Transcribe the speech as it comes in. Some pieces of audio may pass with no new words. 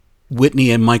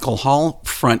Whitney and Michael Hall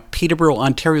front Peterborough,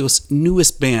 Ontario's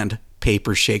newest band,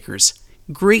 Paper Shakers.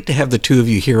 Great to have the two of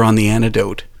you here on The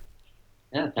Antidote.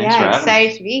 Yeah, thanks for having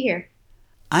excited us. to be here.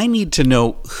 I need to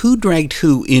know who dragged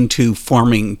who into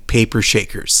forming Paper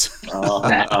Shakers. Oh,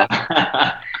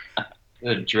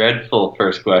 a dreadful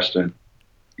first question.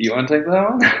 You want to take that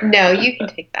one? No, you can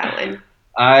take that one.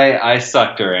 I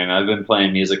sucked her in. I've been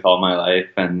playing music all my life,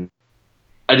 and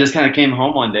I just kind of came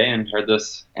home one day and heard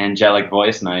this angelic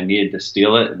voice, and I needed to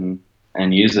steal it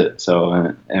and use it.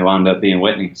 So it wound up being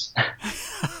Whitney's.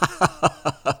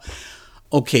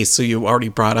 Okay, so you already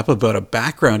brought up about a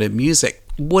background in music.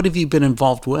 What have you been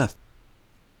involved with?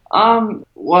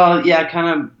 Well, yeah, kind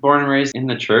of born and raised in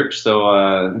the church.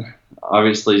 So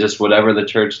obviously, just whatever the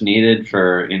church needed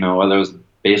for, whether it was a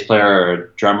bass player or a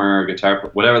drummer or guitar,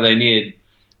 whatever they needed,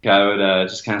 I would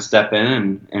just kind of step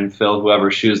in and fill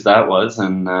whoever's shoes that was.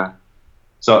 And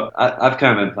so I've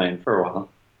kind of been playing for a while.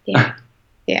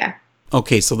 Yeah.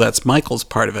 Okay, so that's Michael's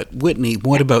part of it. Whitney,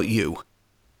 what about you?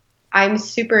 I'm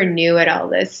super new at all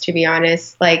this, to be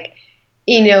honest.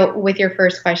 With your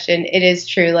first question, it is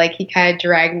true. He kind of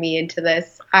dragged me into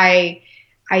this. I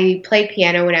played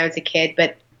piano when I was a kid,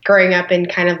 but growing up in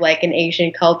kind of like an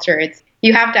Asian culture,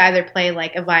 you have to either play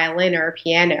like a violin or a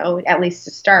piano, at least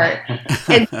to start.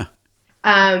 And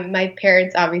my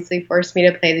parents obviously forced me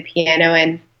to play the piano,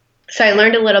 and so I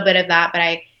learned a little bit of that, but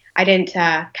I didn't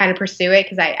kind of pursue it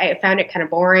because I found it kind of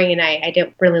boring and I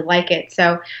didn't really like it.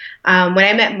 So when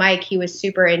I met Mike, he was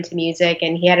super into music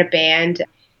and he had a band,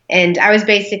 and I was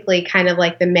basically kind of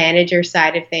like the manager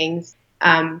side of things,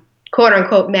 quote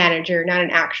unquote manager, not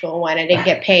an actual one. I didn't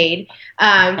get paid.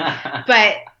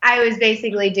 But I was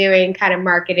basically doing kind of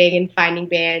marketing and finding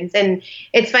bands. And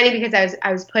it's funny because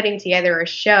I was putting together a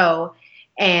show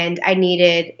and I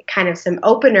needed kind of some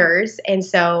openers. And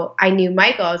so I knew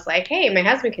Michael. I was like, hey, my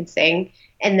husband can sing.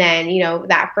 And then,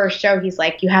 that first show, he's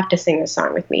like, you have to sing this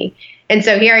song with me. And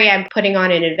so here I am putting on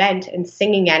an event and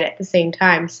singing it at the same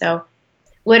time. So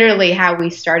literally how we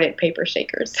started Paper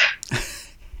Shakers.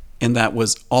 And that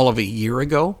was all of a year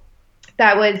ago?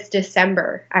 That was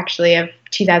December, actually, of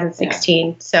 2016.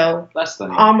 Yeah. So less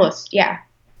than almost, yeah.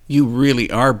 You really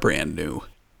are brand new.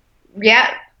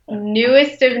 Yeah,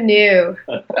 newest of new.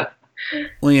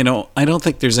 Well, I don't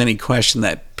think there's any question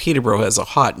that Peterborough has a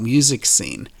hot music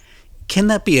scene. Can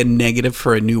that be a negative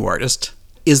for a new artist?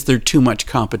 Is there too much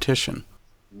competition?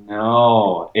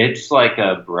 No, it's like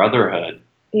a brotherhood.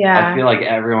 Yeah. I feel like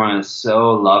everyone is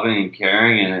so loving and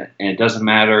caring, and it doesn't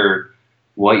matter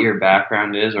what your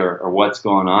background is or what's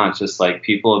going on. It's just like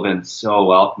people have been so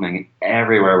welcoming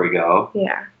everywhere we go.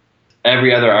 Yeah.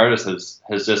 Every other artist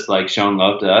has just like shown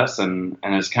love to us and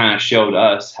has kind of showed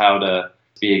us how to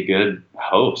be a good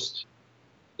host.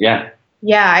 Yeah.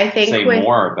 Yeah, I think say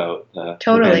more about the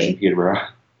events in Peterborough.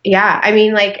 Yeah, I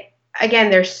mean,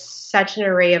 again, there's such an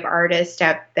array of artists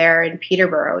out there in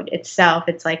Peterborough itself.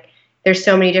 It's like there's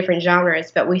so many different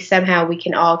genres, but we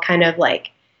can all kind of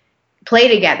play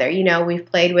together. We've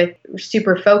played with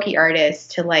super folky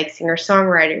artists to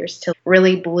singer-songwriters to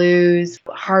really blues,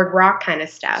 hard rock kind of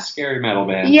stuff. Scary metal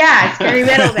band. Yeah, scary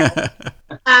metal band.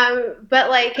 But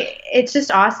it's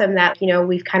just awesome that,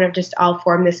 we've kind of just all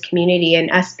formed this community, and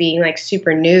us being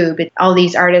super new, but all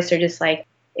these artists are just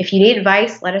if you need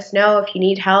advice, let us know. If you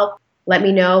need help, let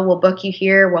me know. We'll book you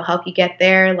here. We'll help you get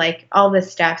there, all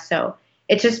this stuff. So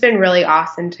it's just been really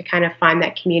awesome to kind of find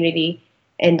that community.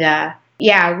 And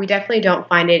yeah, we definitely don't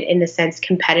find it in the sense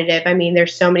competitive. I mean,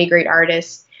 there's so many great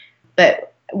artists,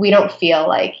 but we don't feel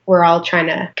like we're all trying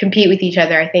to compete with each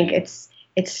other. I think it's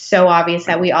so obvious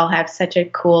that we all have such a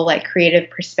cool, creative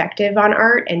perspective on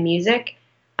art and music,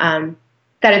 that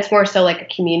it's more so a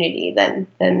community than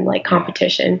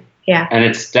competition. Yeah. And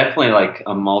it's definitely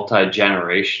a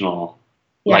multi-generational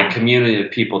community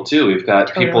of people too. We've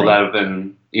got people that have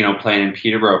been, playing in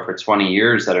Peterborough for 20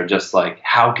 years that are just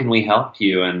how can we help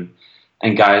you?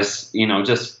 And guys,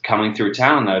 just coming through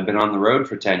town that have been on the road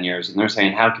for 10 years and they're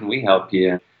saying, how can we help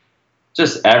you?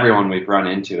 Just everyone we've run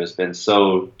into has been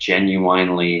so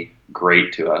genuinely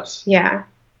great to us. Yeah.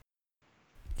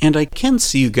 And I can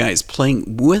see you guys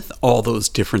playing with all those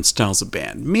different styles of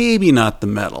band. Maybe not the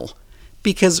metal,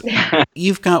 because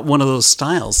you've got one of those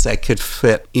styles that could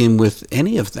fit in with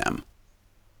any of them.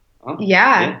 Oh,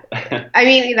 yeah. I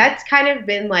mean, that's kind of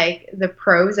been the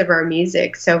pros of our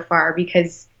music so far,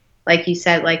 because like you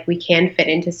said, we can fit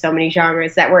into so many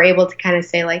genres that we're able to kind of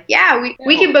say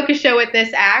we can book a show with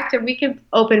this act and we can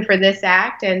open for this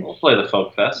act and we'll play the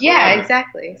folk fest. Yeah, whatever.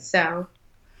 Exactly. So,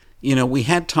 we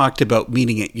had talked about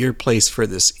meeting at your place for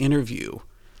this interview,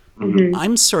 Mm-hmm.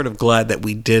 I'm sort of glad that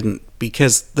we didn't,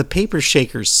 because the Paper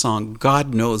Shakers song,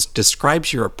 God Knows,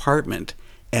 describes your apartment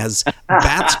as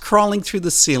bats crawling through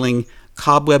the ceiling,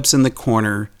 cobwebs in the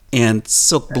corner, and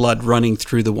silk blood running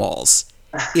through the walls.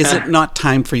 Is it not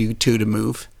time for you two to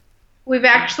move? We've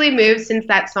actually moved since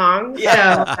that song,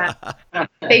 so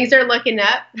things are looking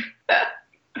up.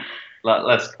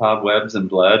 Less cobwebs and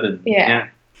blood. And yeah.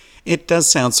 It does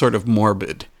sound sort of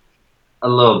morbid. A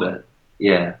little bit,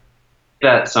 yeah.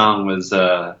 That song was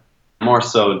more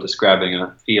so describing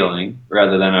a feeling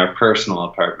rather than our personal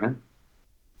apartment.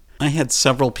 I had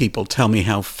several people tell me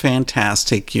how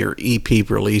fantastic your EP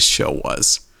release show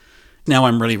was. Now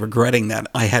I'm really regretting that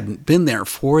I hadn't been there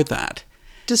for that.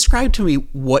 Describe to me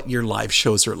what your live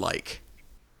shows are like.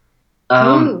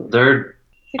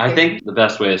 I think the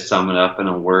best way to sum it up in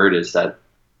a word is that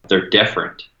they're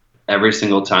different. Every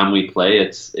single time we play,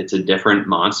 it's a different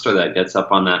monster that gets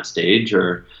up on that stage,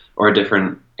 or a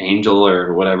different angel,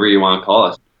 or whatever you want to call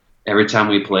it. Every time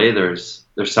we play, there's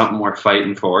something we're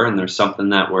fighting for, and there's something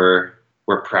that we're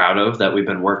proud of, that we've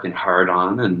been working hard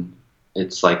on, and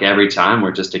it's like every time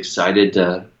we're just excited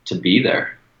to be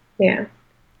there. Yeah.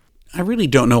 I really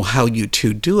don't know how you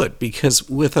two do it, because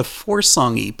with a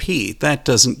 4-song EP, that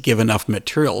doesn't give enough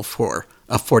material for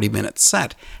a 40-minute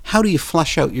set. How do you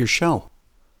flesh out your show?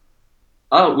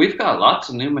 Oh, we've got lots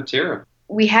of new material.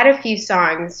 We had a few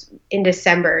songs in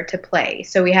December to play.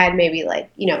 So we had maybe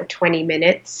 20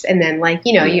 minutes, and then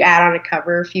you add on a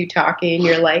cover, a few talking,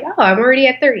 you're like, oh, I'm already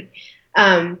at 30.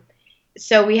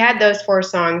 So we had those 4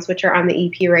 songs, which are on the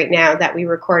EP right now, that we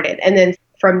recorded. And then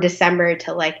from December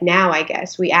to now, I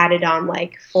guess, we added on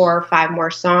 4 or 5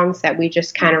 more songs that we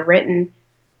just kind of written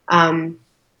on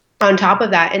top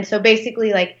of that. And so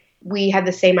basically we had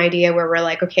the same idea where we're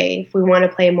like, okay, if we want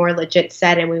to play a more legit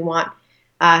set and we want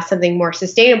something more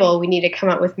sustainable, we need to come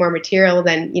up with more material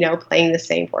than, playing the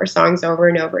same 4 songs over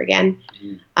and over again.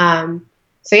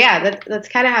 So yeah, that's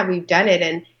kind of how we've done it.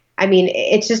 And I mean,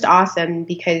 it's just awesome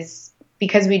because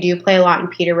we do play a lot in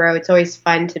Peterborough. It's always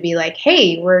fun to be like,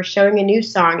 hey, we're showing a new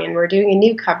song and we're doing a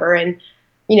new cover, and,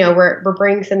 we're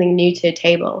bringing something new to the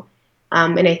table.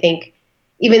 And I think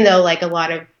even though a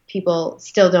lot of people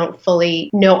still don't fully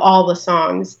know all the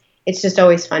songs, it's just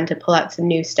always fun to pull out some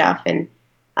new stuff and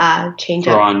change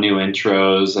throw up. on new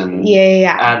intros and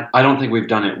I don't think we've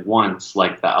done it once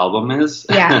like the album is.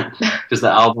 Yeah. Because the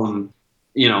album,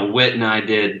 Whit and I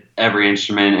did every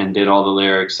instrument and did all the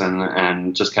lyrics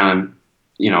and just kind of,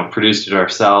 produced it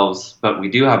ourselves. But we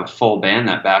do have a full band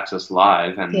that backs us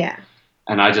live,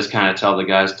 and I just kind of tell the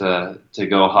guys to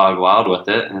go hog wild with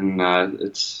it, and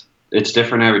it's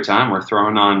different every time. We're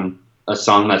throwing on a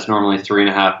song that's normally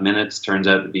 3.5 minutes turns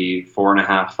out to be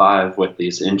 4.5, 5 with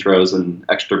these intros and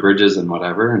extra bridges and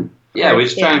whatever. And we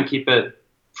just try and keep it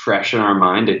fresh in our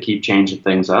mind to keep changing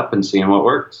things up and seeing what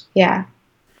works. Yeah.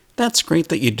 That's great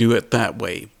that you do it that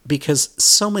way, because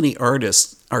so many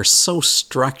artists are so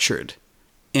structured.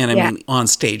 And I mean, on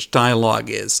stage dialogue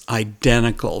is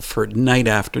identical for night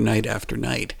after night after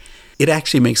night. It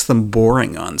actually makes them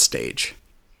boring on stage.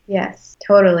 Yes,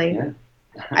 totally. Yeah.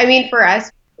 I mean, for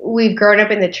us, we've grown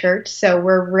up in the church, so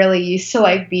we're really used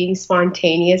to being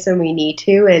spontaneous when we need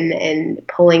to and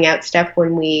pulling out stuff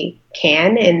when we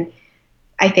can. And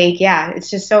I think, it's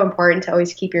just so important to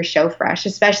always keep your show fresh,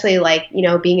 especially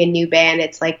being a new band.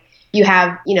 It's you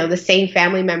have, the same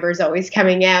family members always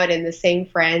coming out and the same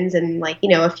friends and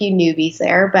a few newbies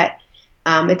there. But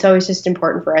it's always just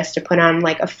important for us to put on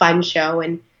a fun show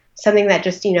and something that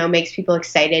just, makes people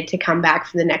excited to come back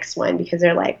for the next one, because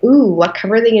they're like, ooh, what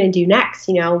cover are they going to do next?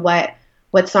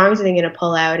 What songs are they going to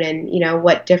pull out, and,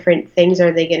 what different things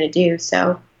are they going to do?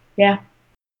 So, yeah.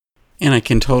 And I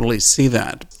can totally see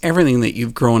that. Everything that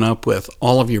you've grown up with,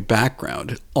 all of your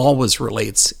background, always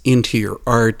relates into your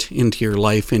art, into your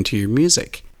life, into your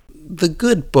music. The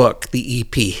good book, the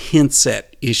EP, hints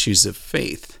at issues of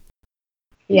faith.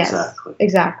 Yes,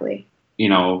 exactly.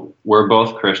 We're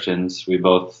both Christians. We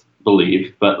both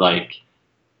believe, but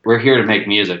we're here to make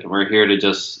music, and we're here to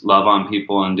just love on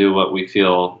people and do what we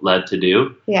feel led to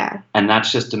do. Yeah. And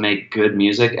that's just to make good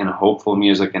music and hopeful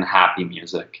music and happy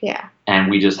music. Yeah. And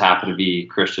we just happen to be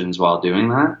Christians while doing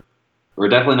that. We're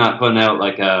definitely not putting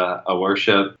out a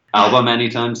worship album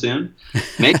anytime soon.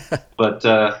 Maybe, but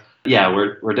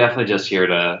we're definitely just here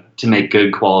to make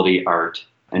good quality art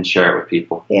and share it with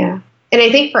people. Yeah. And I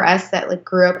think for us that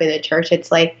grew up in the church, it's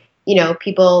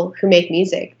people who make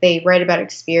music, they write about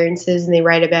experiences and they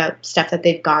write about stuff that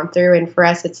they've gone through. And for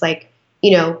us, it's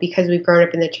because we've grown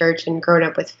up in the church and grown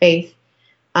up with faith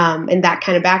and that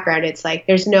kind of background, it's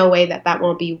there's no way that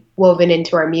won't be woven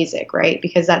into our music, right?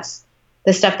 Because that's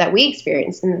the stuff that we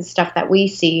experience and the stuff that we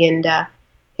see. And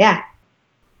Yeah.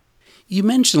 You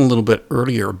mentioned a little bit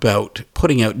earlier about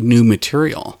putting out new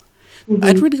material. Mm-hmm.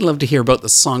 I'd really love to hear about the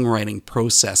songwriting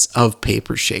process of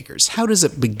Paper Shakers. How does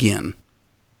it begin?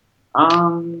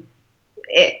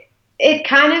 It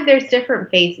kind of, there's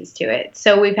different phases to it.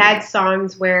 So we've had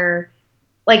songs where,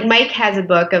 like, Mike has a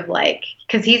book of, like,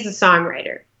 because he's a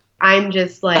songwriter. I'm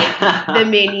just like the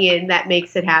minion that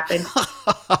makes it happen.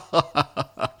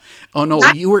 Oh no,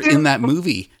 you were in that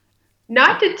movie.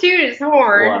 Not to toot his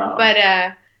horn,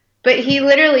 wow. But he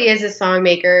literally is a song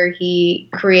maker. He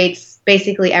creates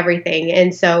basically everything.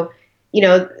 And so, you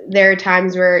know, there are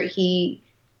times where he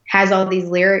has all these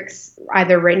lyrics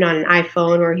either written on an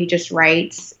iPhone or he just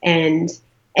writes, and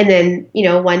then, you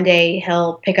know, one day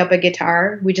he'll pick up a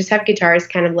guitar. We just have guitars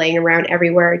kind of laying around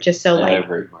everywhere, just so,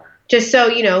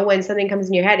 you know, when something comes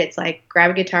in your head, it's like,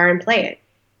 grab a guitar and play it.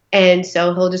 And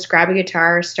so he'll just grab a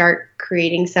guitar, start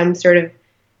creating some sort of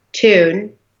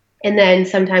tune, and then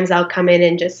sometimes I'll come in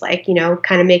and just, like, you know,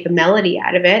 kind of make a melody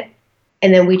out of it,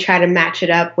 and then we try to match it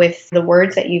up with the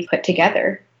words that you've put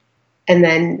together, and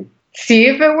then see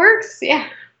if it works. Yeah.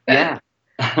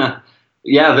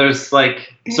 Yeah, there's,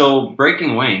 like, so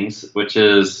Breaking Wings, which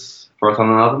is fourth on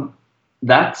the album,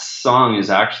 that song is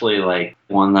actually, like,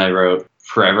 one that I wrote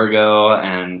forever ago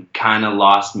and kind of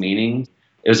lost meaning.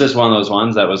 It was just one of those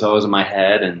ones that was always in my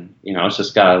head, and, you know, it's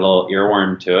just got a little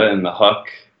earworm to it, and the hook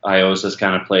I always just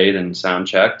kind of played in sound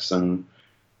checks, and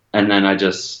then I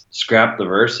just scrapped the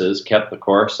verses, kept the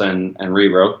chorus, and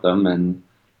rewrote them. And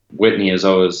Whitney is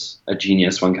always a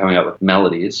genius when coming up with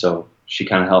melodies, so she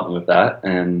kind of helped me with that,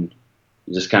 and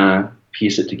just kind of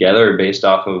piece it together based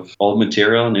off of old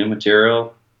material, new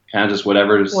material, kind of just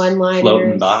whatever's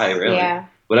floating by, really. Yeah.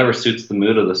 Whatever suits the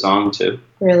mood of the song, too.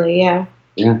 Really, yeah.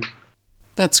 Yeah.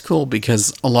 That's cool,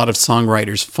 because a lot of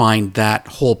songwriters find that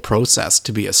whole process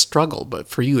to be a struggle, but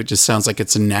for you, it just sounds like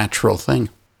it's a natural thing.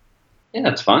 Yeah,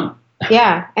 it's fun.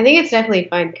 Yeah, I think it's definitely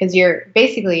fun, because you're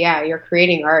basically, you're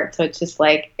creating art. So it's just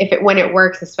like, when it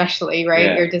works, especially, right?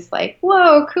 Yeah. You're just like,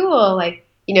 whoa, cool. Like,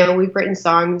 you know, we've written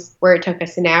songs where it took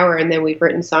us an hour, and then we've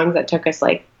written songs that took us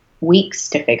like weeks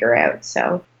to figure out.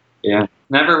 So yeah,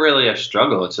 never really a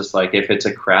struggle. It's just like, if it's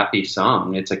a crappy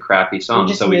song, it's a crappy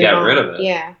song, so we get rid of it.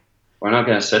 Yeah. We're not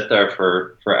going to sit there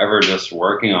for forever just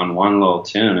working on one little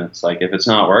tune. It's like, if it's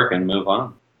not working, move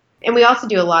on. And we also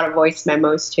do a lot of voice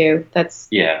memos too. That's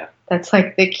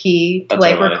like the key to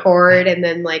like record and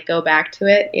then like go back to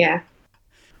it. Yeah.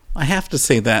 I have to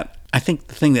say that I think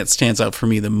the thing that stands out for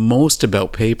me the most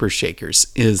about Paper Shakers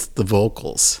is the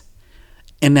vocals.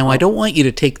 And now I don't want you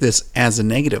to take this as a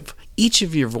negative. Each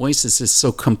of your voices is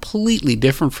so completely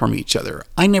different from each other.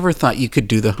 I never thought you could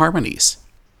do the harmonies.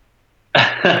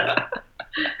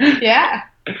 Yeah.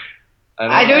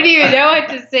 I don't even know what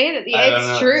to say.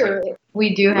 It's true.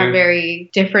 We do have very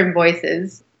different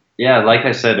voices. Yeah, like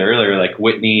I said earlier, like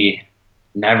Whitney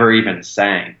never even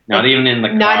sang. Not even in the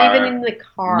car. Not even in the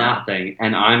car. Nothing.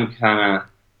 And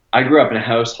I grew up in a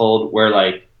household where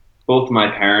like both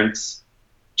my parents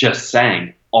just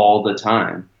sang all the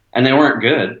time. And they weren't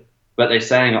good, but they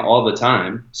sang all the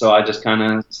time. So I just kind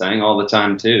of sang all the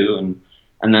time too.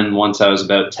 And then once I was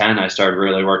about 10, I started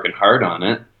really working hard on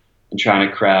it and trying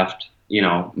to craft, you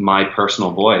know, my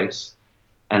personal voice.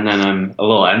 And then I'm a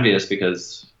little envious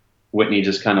because Whitney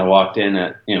just kind of walked in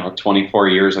at, 24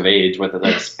 years of age with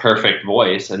this perfect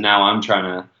voice. And now I'm trying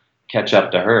to catch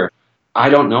up to her. I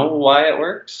don't know why it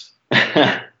works.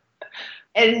 And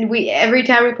every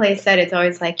time we play a set, it's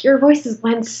always like, your voices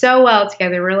blend so well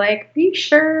together. We're like, are you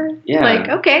sure? Yeah. Like,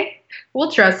 okay, we'll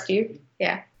trust you.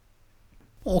 Yeah.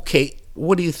 Okay.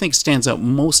 What do you think stands out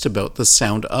most about the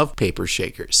sound of Paper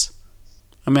Shakers?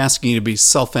 I'm asking you to be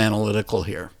self-analytical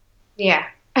here. Yeah.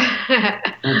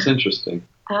 That's interesting.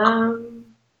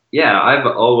 Yeah, I've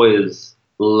always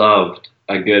loved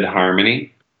a good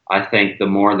harmony. I think the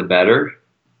more the better.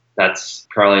 That's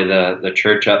probably the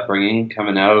church upbringing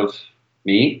coming out of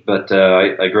me. But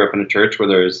I grew up in a church where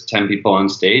there's 10 people on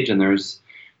stage and there's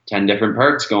 10 different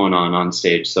parts going on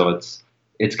stage. So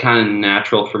it's kind of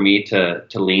natural for me to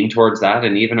lean towards that.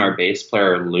 And even our bass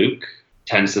player, Luke,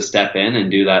 tends to step in and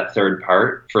do that third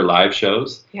part for live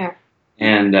shows. Yeah.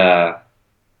 And,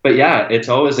 but yeah, it's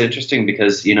always interesting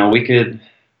because, we could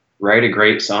write a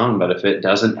great song, but if it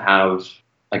doesn't have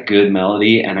a good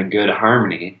melody and a good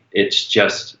harmony, it's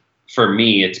just, for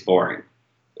me, it's boring.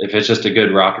 If it's just a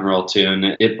good rock and roll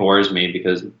tune, it bores me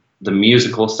because the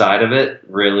musical side of it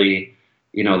really,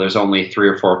 there's only 3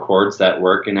 or 4 chords that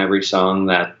work in every song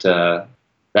that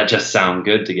just sound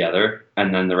good together.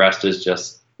 And then the rest is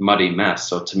just muddy mess.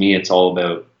 So to me, it's all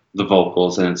about the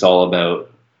vocals and it's all about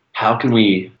how can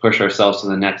we push ourselves to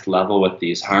the next level with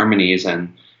these harmonies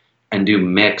and and do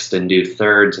mixed and do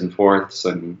thirds and fourths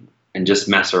and just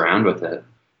mess around with it.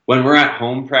 When we're at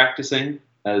home practicing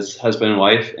as husband and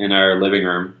wife in our living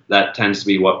room, that tends to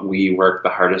be what we work the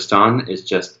hardest on, is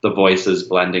just the voices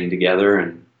blending together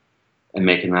and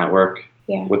making that work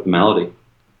with the melody.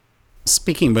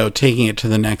 Speaking about taking it to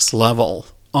the next level,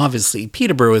 obviously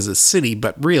Peterborough is a city,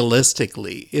 but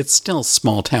realistically, it's still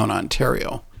small town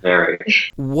Ontario. Very.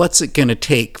 What's it going to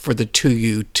take for the two of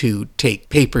you to take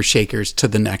Papershakers to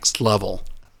the next level?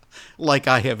 Like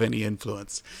I have any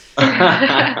influence. Do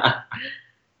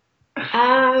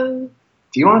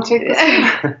you want to take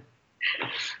this?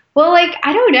 Well, like,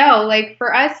 I don't know. Like,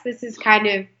 for us, this is kind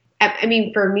of, I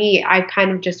mean, for me, I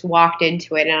kind of just walked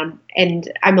into it,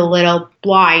 and I'm a little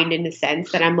blind in the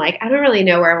sense that I'm like, I don't really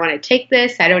know where I want to take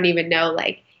this. I don't even know,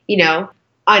 like, you know,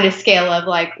 on a scale of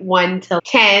like 1 to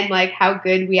 10, like how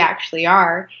good we actually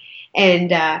are.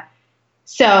 And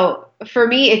so for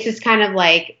me, it's just kind of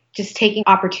like just taking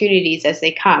opportunities as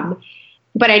they come.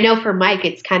 But I know for Mike,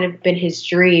 it's kind of been his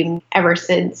dream ever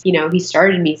since, you know, he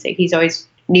started music. He's always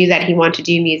knew that he wanted to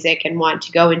do music and wanted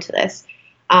to go into this.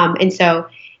 And so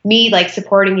me like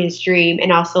supporting his dream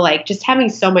and also like just having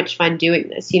so much fun doing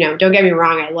this, you know, don't get me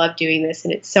wrong. I love doing this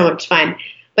and it's so much fun.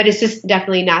 But it's just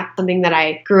definitely not something that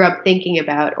I grew up thinking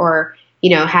about or, you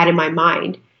know, had in my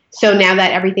mind. So now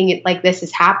that everything like this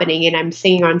is happening and I'm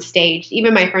singing on stage,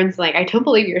 even my friends are like, I don't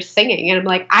believe you're singing. And I'm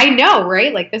like, I know,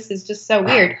 right? Like, this is just so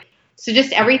weird. So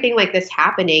just everything like this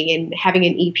happening and having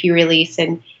an EP release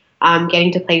and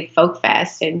getting to play Folk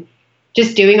Fest and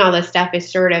just doing all this stuff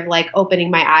is sort of like opening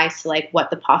my eyes to like what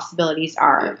the possibilities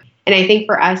are. And I think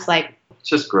for us, like, it's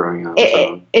just growing on its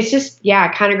own. It's just,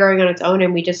 kind of growing on its own.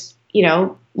 And we just, you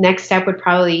know, next step would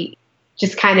probably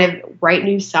just kind of write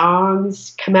new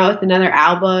songs, come out with another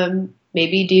album,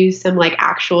 maybe do some like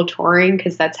actual touring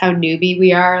because that's how newbie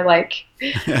we are. Like,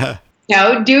 you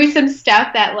know, do some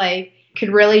stuff that like could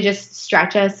really just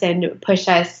stretch us and push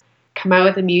us, come out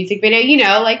with a music video, you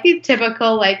know, like the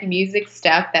typical like music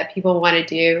stuff that people want to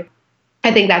do.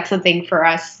 I think that's something for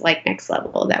us like next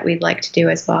level that we'd like to do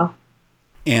as well.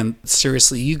 And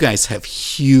seriously, you guys have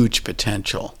huge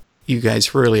potential. You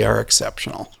guys really are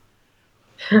exceptional.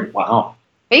 Wow.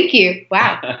 Thank you.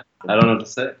 Wow. I don't know what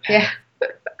to say. Yeah.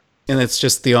 And it's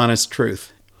just the honest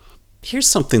truth. Here's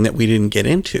something that we didn't get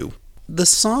into. The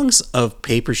songs of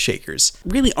Papershakers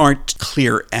really aren't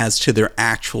clear as to their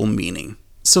actual meaning.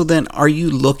 So then, are you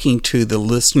looking to the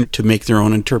listener to make their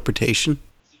own interpretation?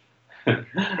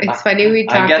 It's funny we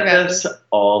talk about this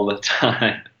all the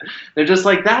time. They're just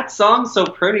like, that song's so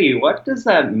pretty. What does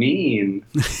that mean?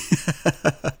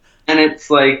 And it's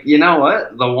like, you know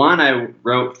what? The one I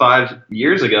wrote 5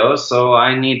 years ago, so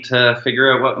I need to figure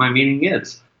out what my meaning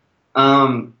is.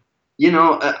 You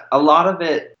know, a lot of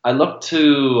it, I look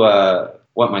to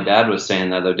what my dad was saying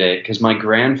the other day, because my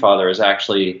grandfather is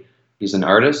actually, he's an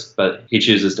artist, but he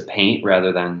chooses to paint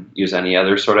rather than use any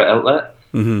other sort of outlet.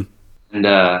 Mm-hmm.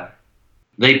 And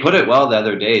they put it well the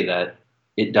other day that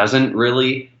it doesn't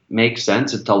really make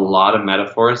sense. It's a lot of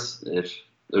metaphors. If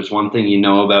there's one thing you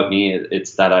know about me,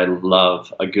 it's that I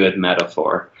love a good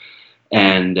metaphor.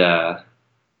 And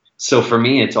so for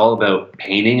me, it's all about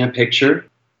painting a picture.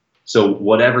 So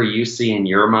whatever you see in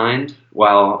your mind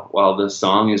while the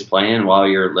song is playing, while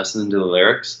you're listening to the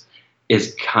lyrics,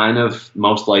 is kind of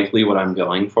most likely what I'm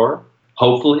going for,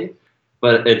 hopefully.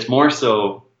 But it's more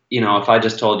so, you know, if I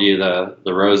just told you the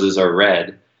roses are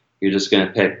red, you're just going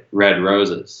to pick red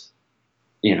roses.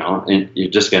 You know, and you're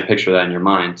just going to picture that in your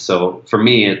mind. So for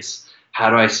me, it's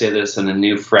how do I say this in a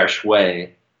new, fresh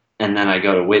way? And then I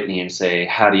go to Whitney and say,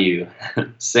 how do you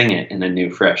sing it in a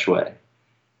new, fresh way?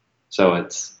 So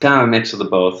it's kind of a mix of the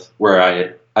both, where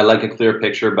I like a clear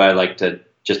picture, but I like to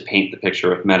just paint the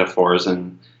picture with metaphors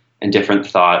and different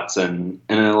thoughts. And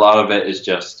a lot of it is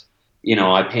just, you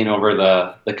know, I paint over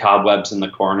the cobwebs in the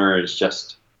corner. It's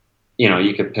just, you know,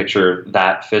 you could picture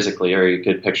that physically, or you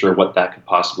could picture what that could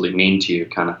possibly mean to you,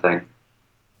 kind of thing.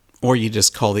 Or you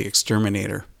just call the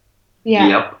exterminator. Yeah.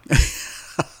 Yep.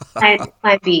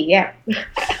 Plan B, yeah.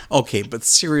 Okay, but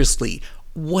seriously,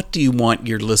 what do you want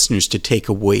your listeners to take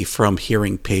away from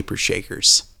hearing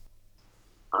Papershakers?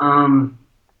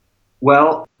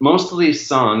 Well, most of these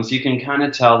songs, you can kind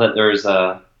of tell that there's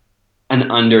an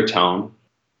undertone.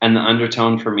 And the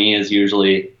undertone for me is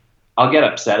usually, I'll get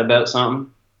upset about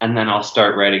something, and then I'll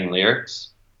start writing lyrics,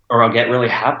 or I'll get really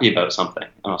happy about something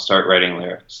and I'll start writing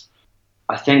lyrics.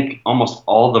 I think almost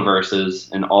all the verses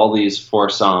in all these 4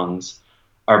 songs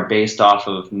are based off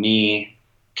of me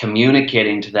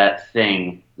communicating to that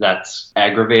thing that's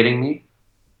aggravating me.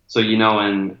 So, you know,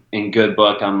 in Good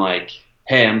Book, I'm like,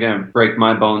 hey, I'm going to break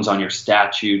my bones on your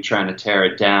statue, trying to tear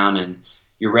it down. And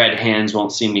your red hands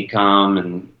won't see me come,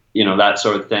 and that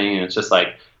sort of thing. And it's just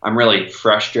like I'm really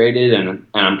frustrated, and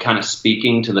I'm kind of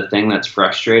speaking to the thing that's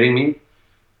frustrating me.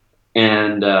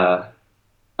 And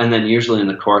then usually in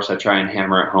the chorus, I try and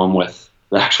hammer it home with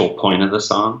the actual point of the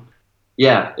song.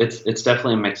 Yeah, it's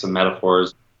definitely a mix of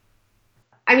metaphors.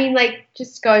 I mean, like,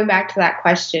 just going back to that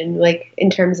question, like, in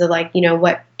terms of, like,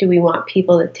 what do we want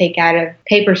people to take out of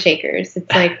Paper Shakers?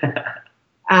 It's like,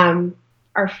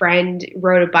 our friend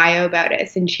wrote a bio about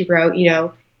us, and she wrote,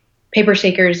 Paper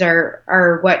Shakers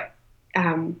are what,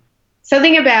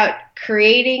 something about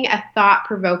creating a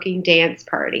thought-provoking dance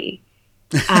party.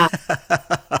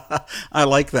 I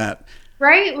like that.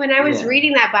 Right? When I was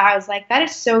reading that bio, I was like, that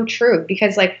is so true.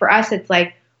 Because, like, for us, it's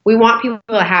like, we want people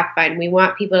to have fun. We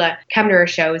want people to come to our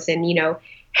shows and,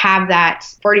 have that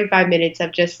 45 minutes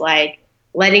of just, like,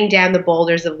 letting down the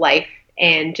boulders of life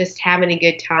and just having a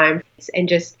good time and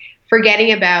just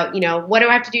forgetting about, what do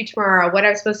I have to do tomorrow? What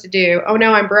am I supposed to do? Oh,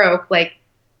 no, I'm broke. Like,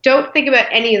 don't think about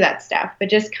any of that stuff, but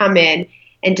just come in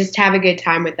and just have a good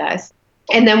time with us.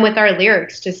 And then with our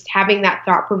lyrics, just having that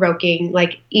thought-provoking,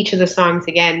 like, each of the songs,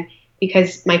 again,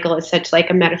 because Michael is such, like,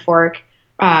 a metaphoric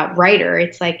writer,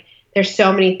 it's like there's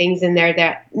so many things in there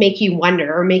that make you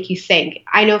wonder or make you think.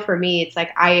 I know for me, it's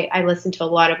like I listen to a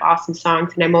lot of awesome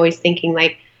songs, and I'm always thinking,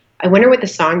 like, I wonder what the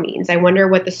song means. I wonder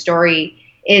what the story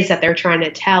is that they're trying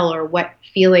to tell, or what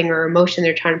feeling or emotion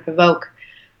they're trying to provoke.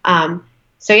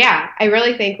 So, yeah, I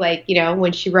really think, like,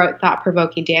 when she wrote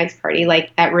Thought-Provoking Dance Party,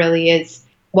 like, that really is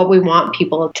what we want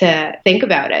people to think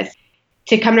about us,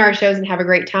 to come to our shows and have a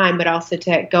great time, but also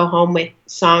to go home with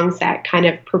songs that kind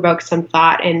of provoke some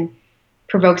thought and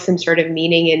provoke some sort of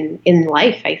meaning in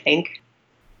life, I think.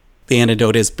 The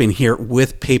Antidote has been here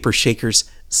with Paper Shakers.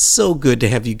 So good to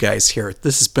have you guys here.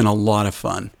 This has been a lot of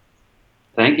fun.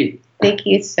 Thank you. Thank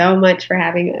you so much for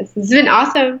having us. This has been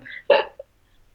awesome.